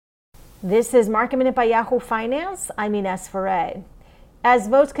This is Market Minute by Yahoo Finance. I'm Ines Ferre. As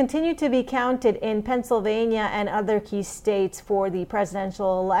votes continue to be counted in Pennsylvania and other key states for the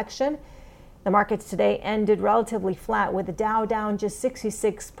presidential election, the markets today ended relatively flat, with the Dow down just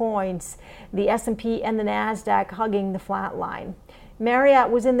 66 points, the S&P and the Nasdaq hugging the flat line.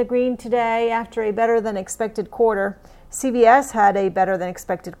 Marriott was in the green today after a better-than-expected quarter. CVS had a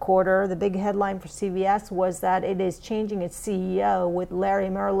better-than-expected quarter. The big headline for CVS was that it is changing its CEO, with Larry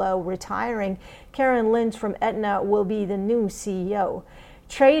Merlo retiring. Karen Lynch from Aetna will be the new CEO.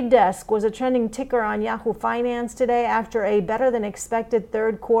 Trade Desk was a trending ticker on Yahoo Finance today after a better-than-expected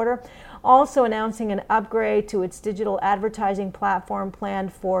third quarter, also announcing an upgrade to its digital advertising platform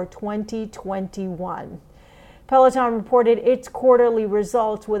planned for 2021. Peloton reported its quarterly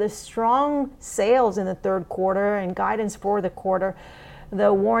results with a strong sales in the third quarter and guidance for the quarter,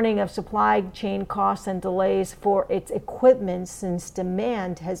 the warning of supply chain costs and delays for its equipment since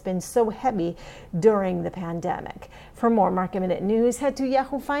demand has been so heavy during the pandemic. For more Market Minute news, head to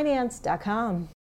yahoofinance.com.